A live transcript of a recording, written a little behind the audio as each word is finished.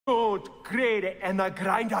great and the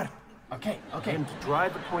grinder. Okay. And to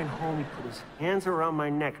drive the point home, he put his hands around my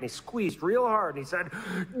neck and he squeezed real hard and he said,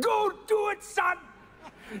 "Don't do it, son!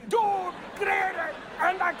 Don't great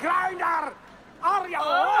and the grinder! Are you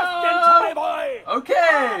lost in Tommy boy?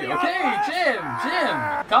 Okay, Jim,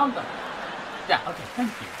 calm down. Yeah, okay, thank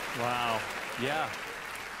you. Wow. Yeah.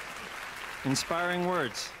 Inspiring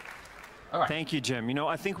words. All right. Thank you, Jim. You know,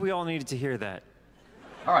 I think we all needed to hear that.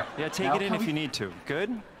 All right. Yeah, take now it in if you need to. Good?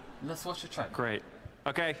 Let's watch the trailer. Great.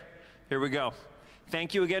 Okay, here we go.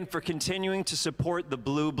 Thank you again for continuing to support the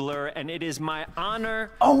Blue Blur, and it is my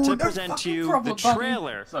honor to present to you the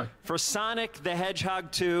trailer for Sonic the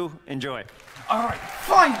Hedgehog 2. Enjoy. All right,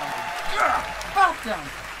 finally! Yeah, back down.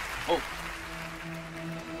 Oh.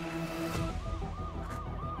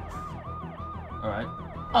 All right.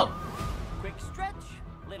 Oh. Quick stretch,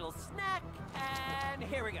 little snack, and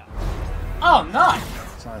here we go. Oh, nice!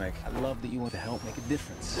 Sonic, I love that you want to help make a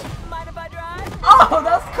difference. Mind if I drive? Oh,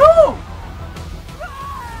 that's cool!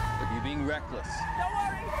 But you're being reckless. Don't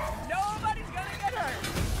worry, nobody's gonna get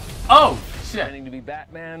hurt. Oh, shit. Pretending to be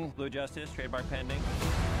Batman, Blue Justice, trademark pending.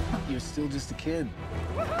 you're still just a kid.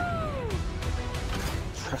 Woohoo!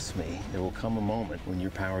 Trust me, there will come a moment when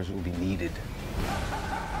your powers will be needed.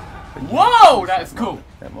 But Whoa, that's cool.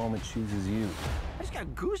 That moment chooses you. I just got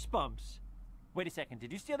goosebumps. Wait a second,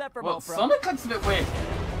 did you steal that from Well, Oprah? Sonic looks a bit weird.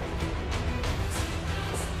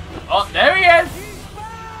 Oh, there he is!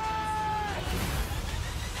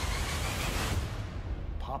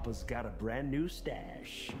 Papa's got a brand new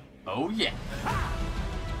stash. Oh, yeah.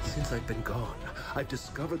 Since I've been gone, I've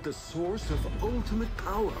discovered the source of ultimate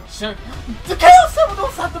power. Sure. The Chaos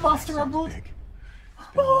Emeralds had the Master Emerald.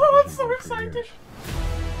 Oh, I'm so excited.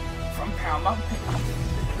 From Paramount Pictures.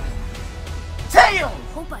 Tails!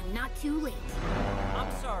 Hope I'm not too late.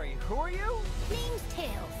 I'm sorry, who are you? Name's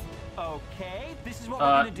Tails. Okay, this is what we're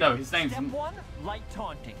gonna do. No, his name's... Step 1, light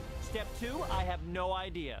taunting. Step 2, I have no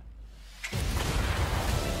idea.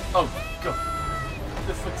 Oh, God.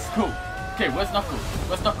 This looks cool. Okay, where's Knuckles?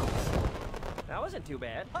 Where's Knuckles? That wasn't too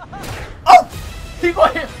bad. Oh! He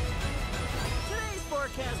got him! Today's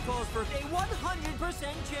forecast calls for a 100%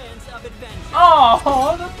 chance of adventure.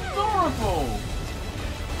 Oh, that's adorable!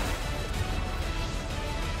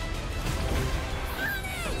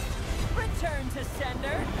 Return to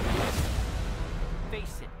sender.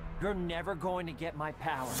 Face it, you're never going to get my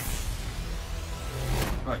power.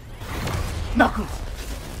 Right. Knuckles!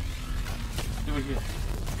 Do we hear?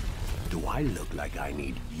 Do I look like I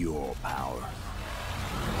need your power?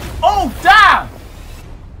 Oh, damn!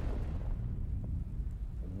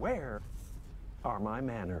 Where are my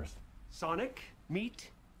manners? Sonic,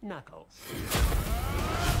 meet Knuckles.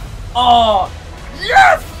 Oh!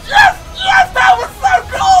 Yes! Yes! Yes! That was so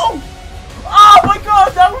cool! Oh my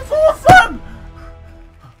god, that was awesome!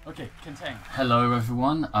 Okay, contain. Hello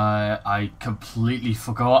everyone. I completely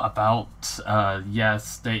forgot about,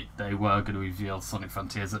 yes, they were going to reveal Sonic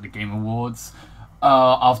Frontiers at the Game Awards.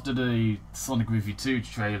 After the Sonic Movie 2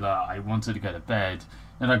 trailer, I wanted to go to bed.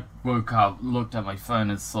 Then I woke up, looked at my phone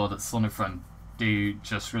and saw that Sonic Frontier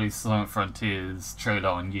just released Sonic Frontiers trailer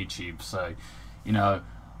on YouTube. So, you know,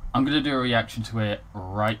 I'm going to do a reaction to it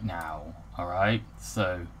right now. Alright?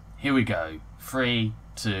 So, here we go. 3,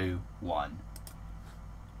 2, 1.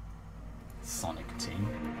 Sonic team.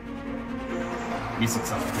 Music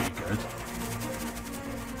sounds pretty good.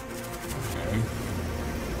 Okay.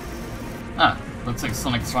 Ah, looks like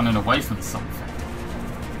Sonic's running away from something.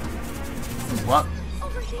 What?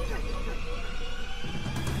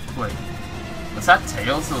 Wait, was that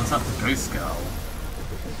Tails or was that the Ghost Girl?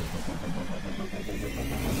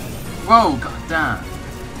 Whoa, goddamn!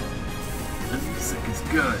 The music is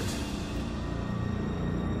good.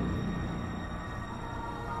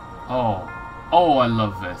 Oh, I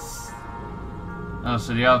love this. Oh,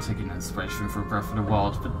 so they are taking inspiration from Breath of the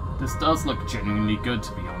Wild, but this does look genuinely good,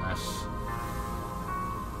 to be honest.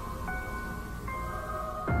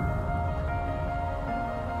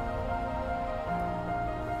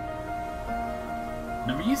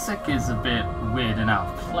 The music is a bit weird and out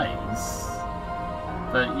of place,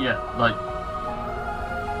 but yeah, like...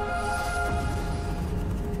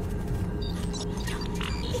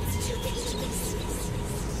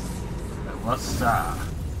 What's that?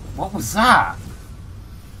 What was that?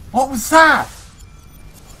 What was that?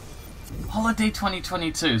 Holiday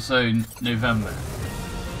 2022, so November.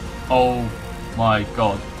 Oh my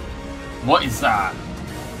god. What is that?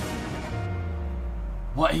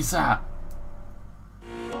 What is that?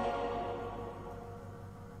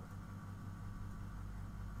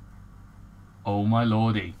 Oh my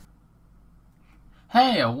lordy.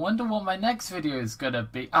 Hey, I wonder what my next video is gonna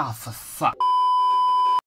be. Ah, for fuck.